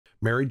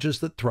Marriages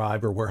that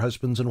thrive are where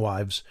husbands and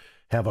wives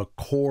have a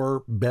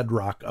core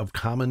bedrock of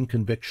common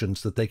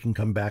convictions that they can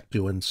come back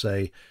to and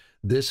say,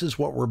 this is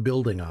what we're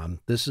building on.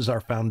 This is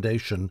our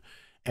foundation.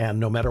 And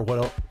no matter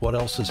what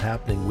else is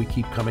happening, we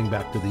keep coming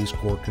back to these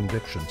core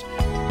convictions.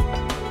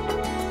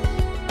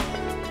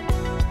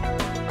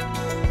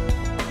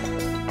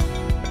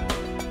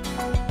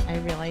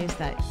 I realize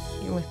that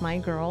with my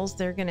girls,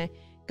 they're going to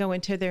go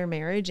into their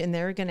marriage and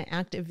they're going to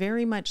act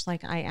very much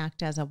like I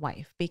act as a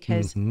wife,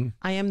 because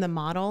I am the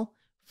model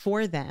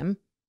for them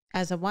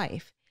as a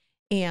wife.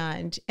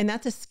 And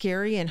that's a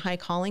scary and high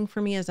calling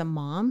for me as a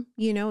mom,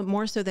 you know,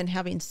 more so than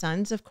having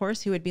sons, of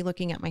course, who would be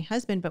looking at my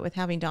husband, but with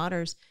having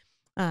daughters,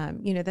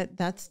 you know,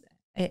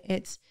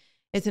 it's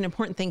an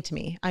important thing to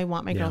me. I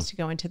want my girls to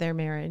go into their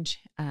marriage,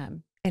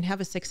 and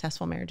have a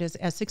successful marriage,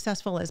 as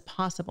successful as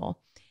possible.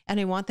 And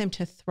I want them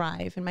to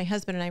thrive. And my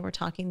husband and I were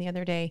talking the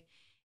other day,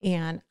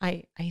 and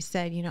I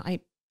said, you know,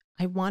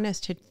 I want us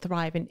to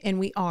thrive, and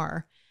we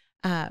are,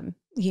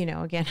 you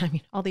know, again, I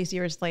mean, all these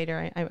years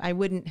later, I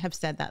wouldn't have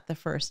said that the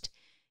first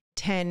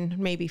 10,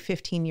 maybe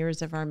 15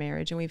 years of our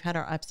marriage, and we've had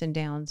our ups and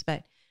downs,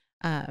 but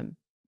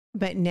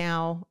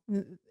now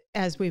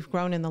as we've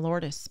grown in the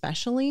Lord,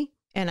 especially,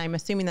 and I'm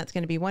assuming that's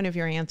going to be one of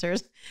your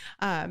answers,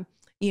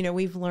 you know,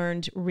 we've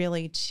learned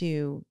really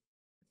to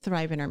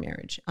thrive in our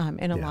marriage,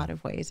 in a lot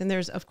of ways. And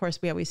there's, of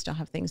course, we always still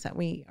have things that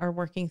we are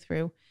working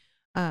through.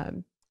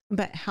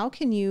 But how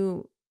can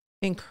you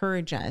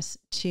encourage us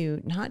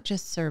to not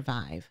just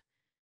survive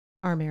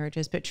our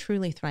marriages, but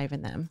truly thrive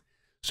in them?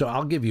 So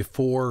I'll give you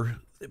 4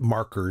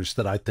 markers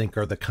that I think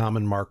are the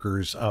common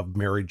markers of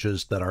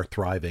marriages that are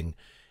thriving.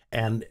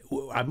 And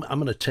I'm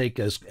going to take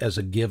as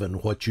a given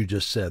what you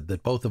just said,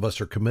 that both of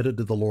us are committed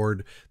to the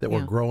Lord, that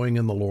we're growing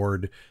in the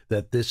Lord,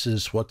 that this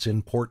is what's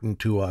important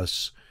to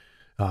us,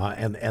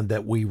 and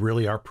that we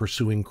really are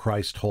pursuing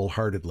Christ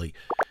wholeheartedly.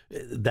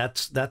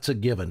 That's a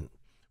given.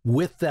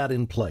 With that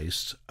in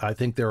place, I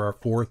think there are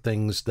 4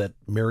 things that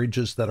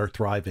marriages that are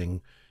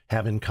thriving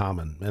have in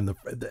common. And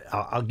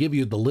I'll give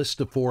you the list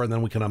of 4, and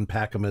then we can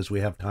unpack them as we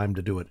have time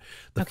to do it.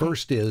 The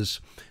first is,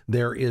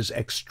 there is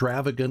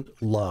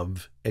extravagant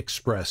love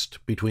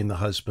expressed between the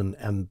husband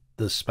and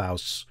the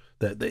spouse,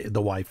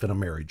 the wife in a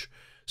marriage.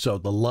 So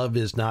the love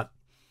is not,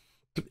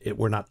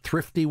 we're not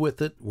thrifty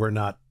with it. We're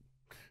not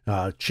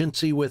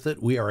chintzy with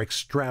it. We are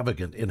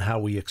extravagant in how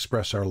we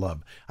express our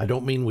love. I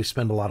don't mean we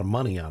spend a lot of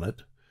money on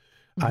it.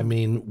 I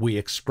mean, we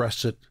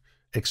express it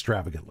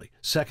extravagantly.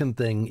 Second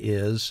thing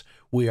is,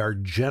 we are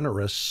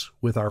generous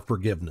with our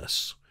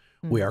forgiveness.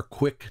 We are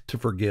quick to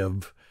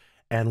forgive,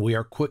 and we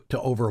are quick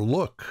to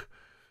overlook.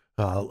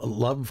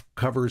 Love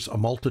covers a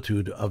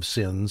multitude of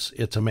sins.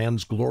 It's a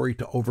man's glory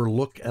to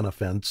overlook an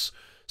offense.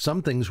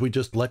 Some things we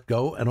just let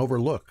go and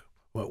overlook.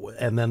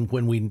 And then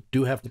when we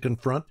do have to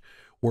confront,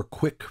 we're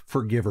quick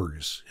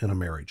forgivers in a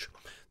marriage.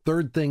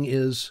 Third thing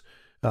is,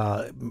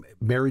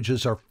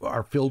 marriages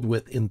are filled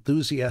with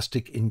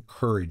enthusiastic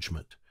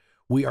encouragement.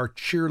 We are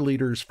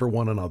cheerleaders for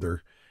one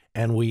another,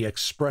 and we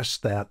express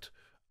that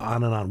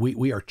on and on.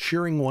 We are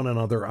cheering one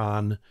another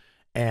on,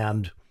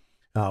 and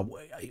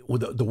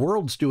the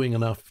world's doing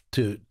enough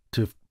to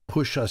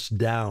push us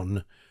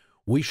down.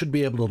 We should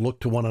be able to look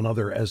to one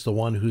another as the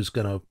one who's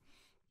going to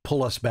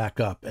pull us back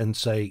up and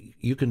say,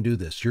 you can do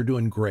this. You're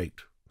doing great.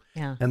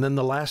 Yeah. And then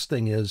the last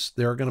thing is,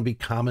 there are going to be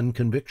common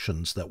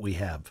convictions that we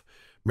have.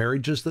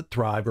 Marriages that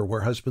thrive are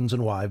where husbands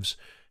and wives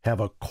have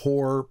a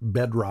core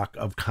bedrock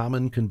of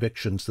common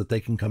convictions that they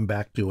can come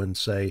back to and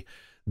say,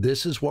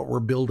 this is what we're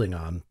building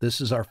on.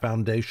 This is our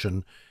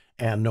foundation.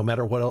 And no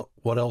matter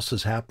what else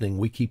is happening,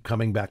 we keep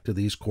coming back to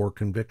these core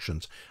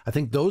convictions. I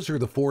think those are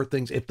the 4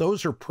 things. If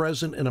those are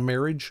present in a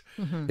marriage,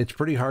 it's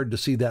pretty hard to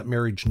see that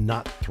marriage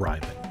not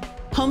thriving.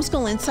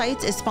 Homeschool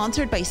Insights is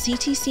sponsored by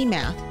CTC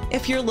Math.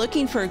 If you're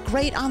looking for a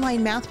great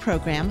online math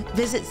program,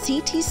 visit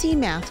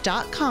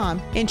ctcmath.com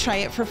and try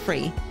it for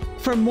free.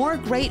 For more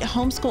great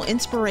homeschool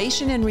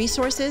inspiration and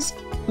resources,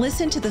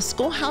 listen to the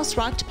Schoolhouse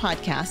Rocked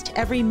podcast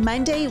every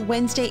Monday,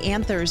 Wednesday,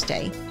 and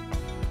Thursday.